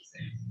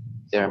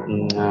 Their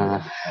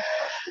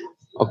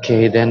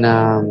okay, then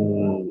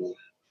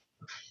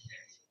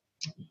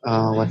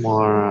what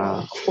more?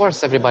 Of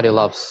course, everybody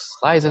loves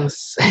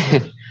license.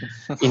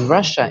 in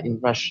Russia, in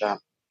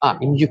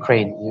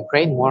Ukraine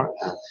more.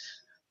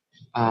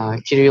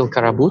 Kirill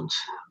Karabut,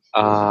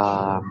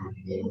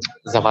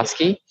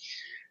 Zavatsky.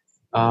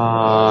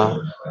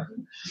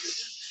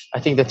 I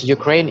think that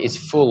Ukraine is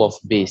full of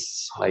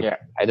beasts. Like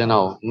I don't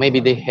know, maybe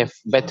they have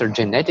better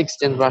genetics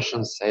than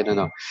Russians. I don't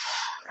know.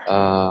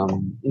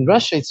 In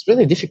Russia, it's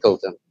really difficult.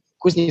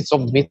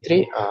 Kuznetsov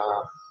Dmitry.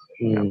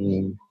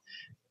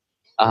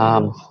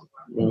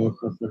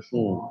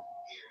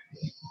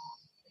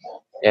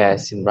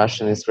 Yes, in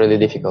Russian it's really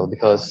difficult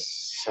because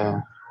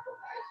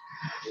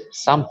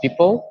some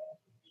people,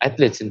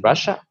 athletes in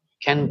Russia,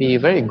 can be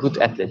very good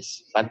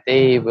athletes, but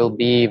they will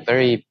be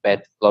very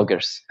bad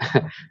bloggers.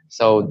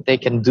 So they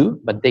can do,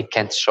 but they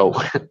can't show.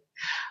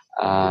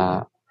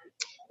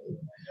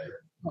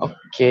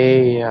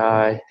 Okay,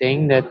 I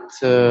think that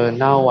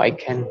now I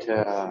can't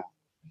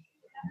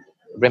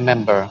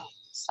remember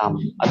some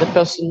other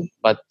person,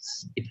 but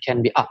it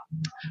can be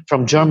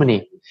from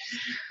Germany.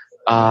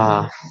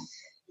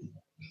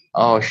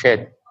 Oh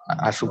shit,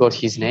 I forgot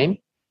his name.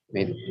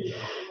 Maybe.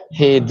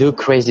 He do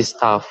crazy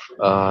stuff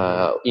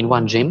in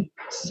one gym,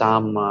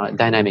 some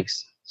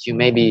dynamics. You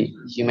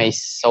may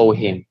saw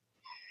him.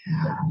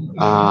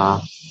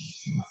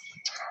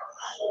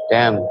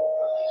 Damn,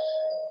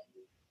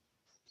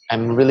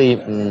 I'm really.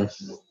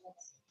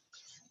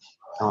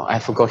 Oh, I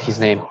forgot his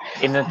name.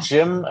 In a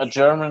gym, a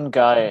German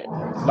guy,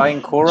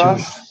 Flying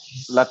Courage,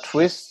 La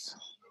Twist.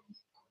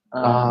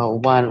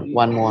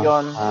 One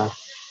more.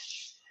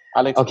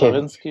 Alex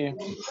Barinsky.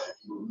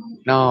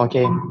 No,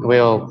 okay.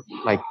 We'll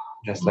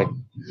just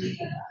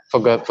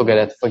forget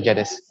it.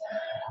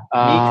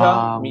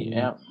 Mika.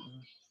 Yeah.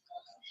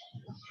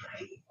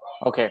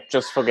 Okay,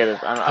 just forget it.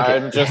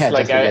 I'm just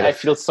I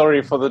feel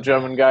sorry for the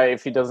German guy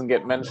if he doesn't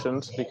get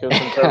mentioned, because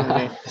in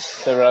Germany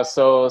there are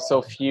so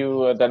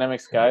few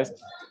dynamics guys.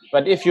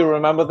 But if you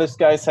remember this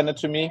guy, send it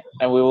to me,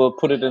 and we will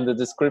put it in the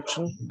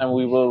description, and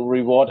we will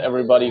reward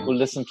everybody who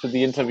listened to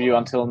the interview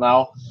until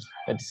now.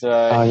 It's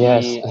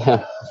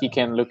he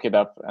can look it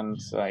up, and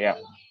yeah.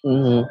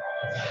 Mm-hmm.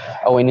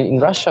 Oh, in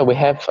Russia we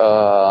have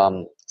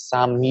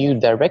some new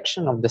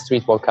direction of the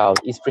street workout.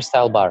 It's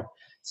freestyle bar.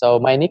 So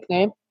my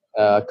nickname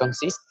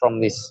consists from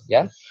this.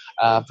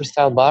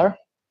 Freestyle bar.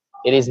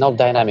 It is not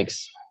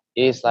dynamics.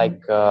 It is like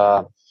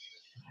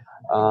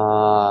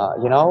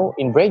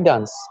in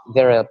breakdance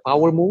there are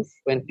power move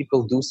when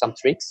people do some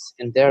tricks,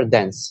 and they're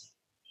dance.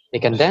 They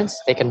can dance.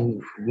 They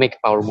can make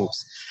power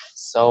moves.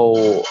 So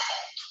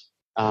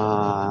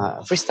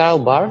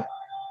freestyle bar.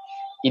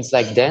 It's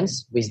like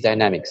dance with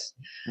dynamics.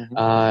 Mm-hmm.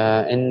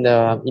 And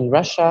in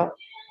Russia,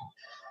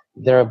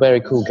 there are a very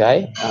cool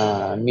guy,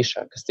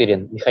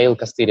 Mikhail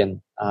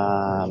Kostyrin.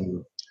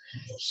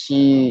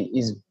 He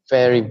is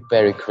very,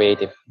 very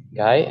creative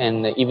guy.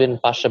 And even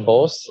Pasha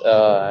Boss,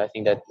 I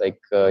think that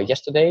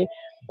yesterday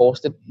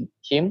posted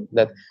him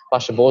that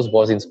Pasha Boss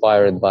was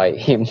inspired by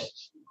him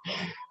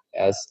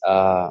as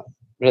a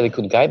really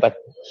good guy, but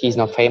he's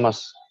not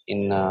famous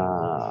in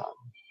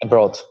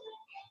abroad.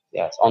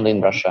 Yes, only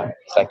in Russia.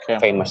 It's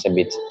famous a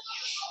bit.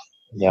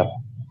 Yeah.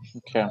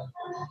 Okay.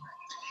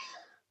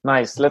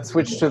 Nice. Let's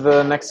switch to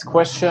the next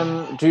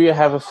question. Do you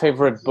have a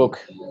favorite book?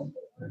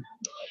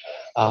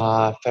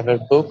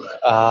 Favorite book?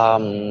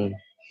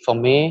 For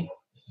me,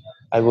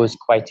 I was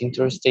quite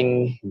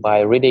interesting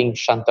by reading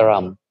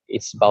Shantaram.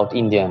 It's about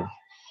Indian.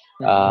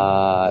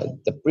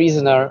 The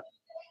prisoner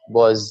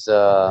was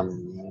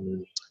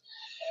run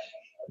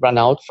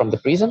out from the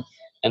prison,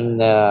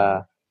 and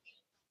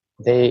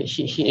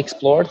he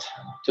explored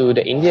to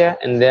the India,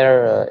 and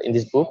there in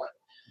this book,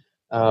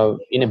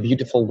 in a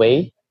beautiful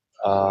way,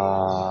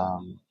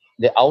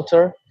 the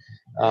author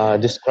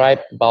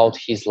described about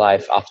his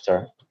life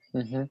after.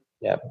 Mm-hmm.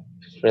 Yeah,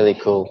 really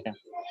cool. Okay.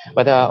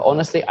 But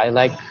honestly, I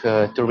like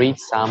to read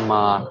some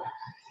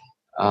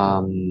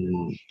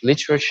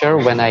literature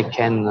when I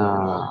can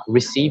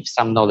receive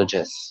some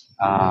knowledges.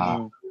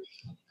 I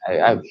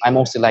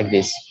mostly like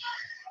this.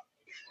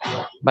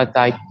 But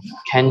I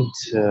can't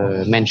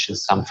mention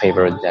some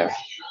favorite there.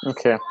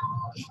 Okay.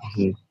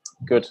 Mm-hmm.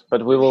 Good.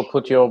 But we will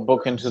put your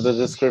book into the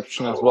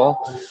description as well.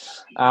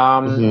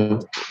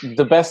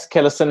 The best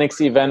calisthenics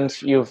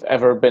event you've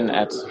ever been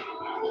at?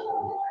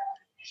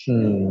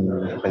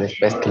 The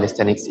best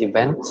calisthenics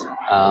event?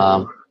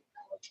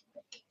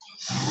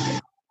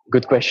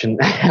 Good question.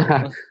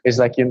 It's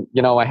like,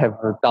 I have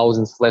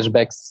thousands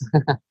flashbacks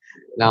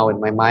now in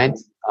my mind.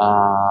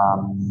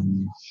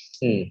 Hmm.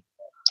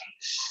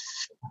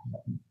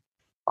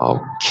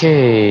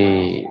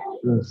 Okay.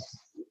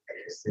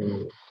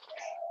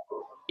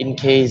 In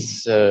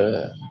case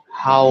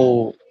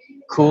how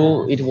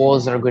cool it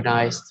was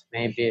organized,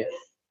 maybe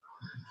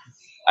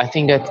I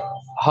think that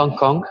Hong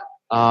Kong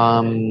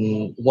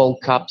World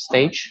Cup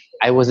stage,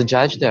 I was a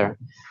judge there.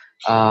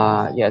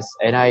 Yes,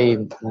 and I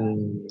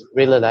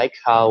really like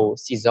how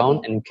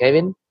Cizone and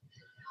Kevin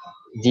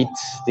did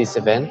this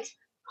event.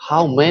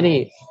 How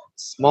many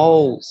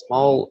small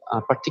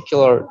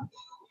particular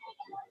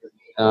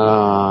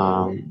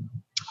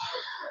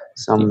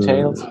some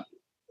Details.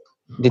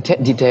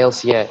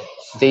 Details. Yeah,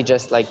 they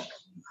just like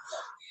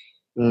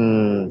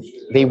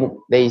they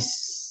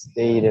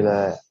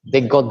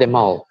got them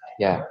all.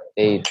 Yeah,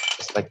 they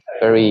just like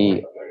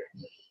very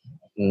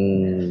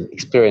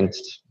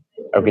experienced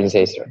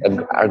organizers.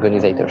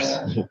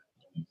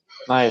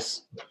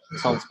 Nice.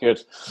 Sounds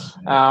good.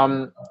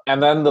 And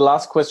then the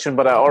last question,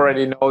 but I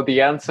already know the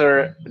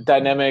answer: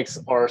 dynamics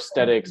or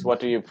statics? What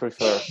do you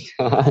prefer?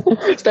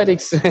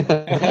 Statics.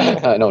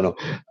 No.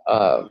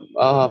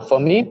 For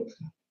me,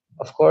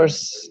 of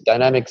course,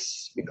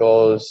 dynamics,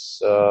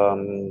 because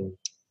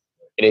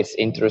it is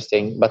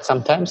interesting. But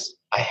sometimes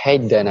I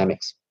hate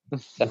dynamics.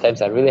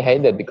 Sometimes I really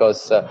hate it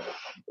because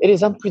it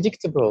is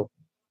unpredictable.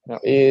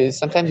 Yeah.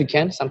 Sometimes you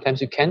can,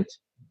 sometimes you can't.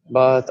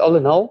 But all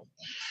in all,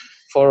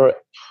 for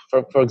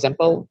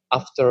example,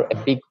 after a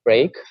big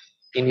break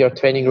in your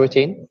training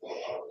routine,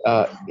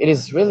 it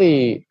is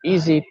really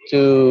easy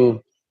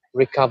to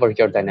recover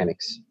your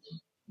dynamics.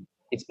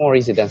 It's more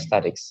easy than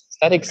statics.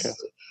 Statics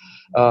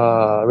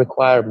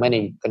require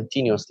many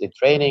continuously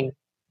training.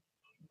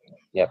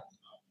 Yeah.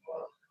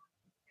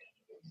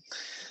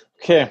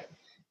 Okay,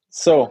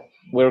 so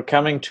we're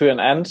coming to an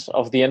end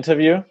of the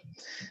interview.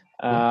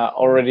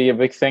 Already a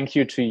big thank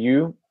you to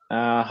you.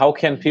 How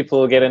can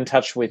people get in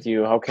touch with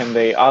you? How can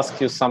they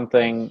ask you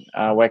something?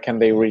 Where can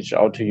they reach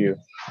out to you?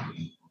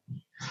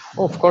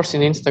 Oh, of course,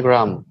 in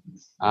Instagram.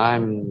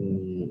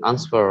 I'm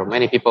answer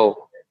many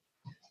people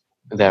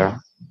there.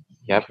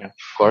 Yep, of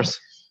course.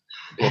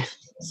 Good.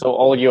 So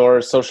all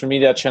your social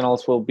media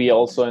channels will be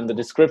also in the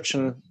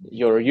description,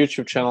 your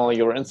YouTube channel,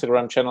 your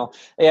Instagram channel.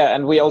 Yeah,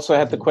 and we also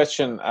had the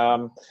question,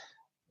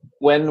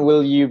 when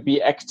will you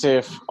be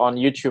active on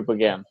YouTube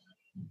again?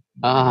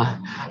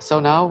 So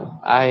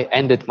now I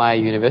ended my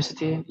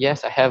university.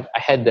 Yes, I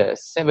had a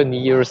 7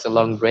 years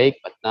long break,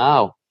 but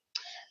now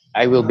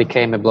I will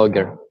become a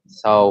blogger.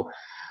 So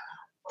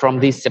from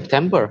this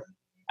September,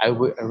 I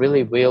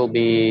really will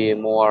be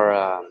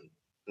more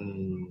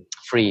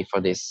free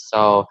for this.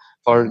 So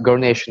for Girl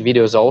Nation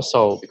videos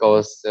also,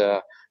 because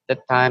that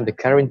time the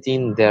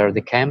quarantine there,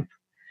 the camp,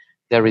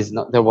 there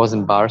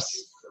wasn't bars,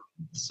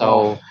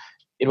 so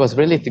it was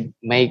really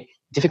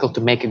difficult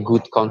to make a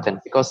good content,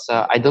 because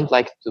I don't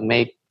like to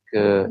make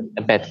a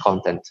bad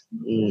content.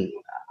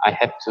 I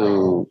have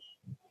to.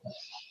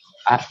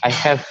 I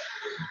have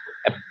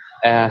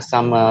a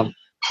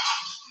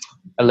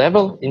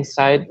level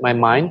inside my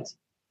mind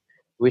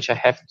which I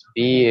have to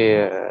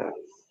be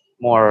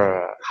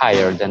more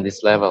higher than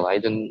this level. I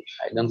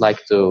don't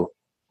like to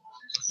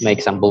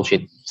make some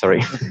bullshit.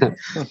 Sorry.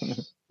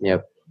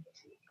 Yep.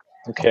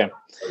 Okay,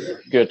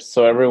 good.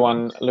 So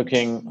everyone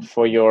looking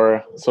for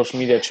your social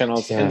media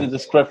channels in the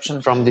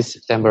description. From this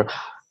September.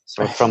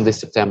 So from this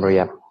September,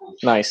 yeah.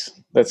 Nice.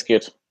 That's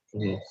good.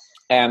 Mm-hmm.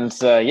 And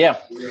yeah,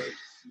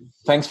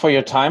 thanks for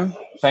your time.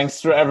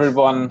 Thanks to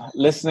everyone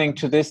listening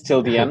to this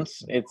till the end.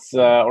 It's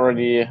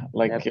already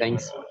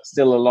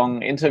still a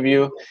long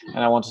interview.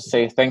 And I want to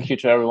say thank you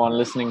to everyone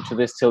listening to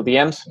this till the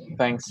end.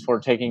 Thanks for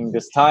taking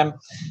this time.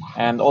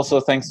 And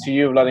also thanks to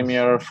you,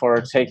 Vladimir, for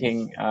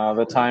taking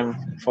the time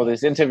for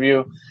this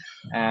interview.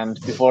 And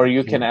before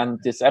you can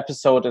end this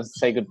episode and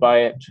say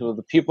goodbye to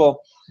the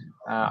people,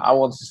 I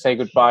want to say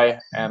goodbye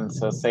and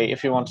say,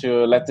 if you want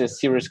to let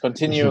this series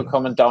continue,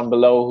 comment down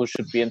below who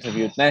should be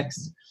interviewed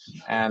next,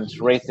 and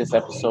rate this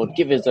episode,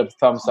 give it a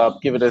thumbs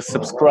up, give it a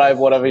subscribe,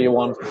 whatever you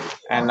want.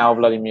 And now,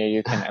 Vladimir,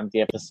 you can end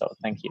the episode.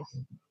 Thank you.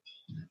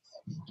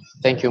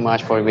 Thank you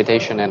much for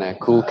invitation and a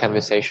cool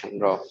conversation,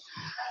 bro.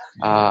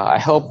 I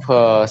hope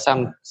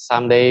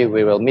someday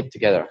we will meet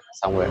together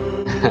somewhere.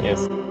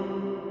 Yes.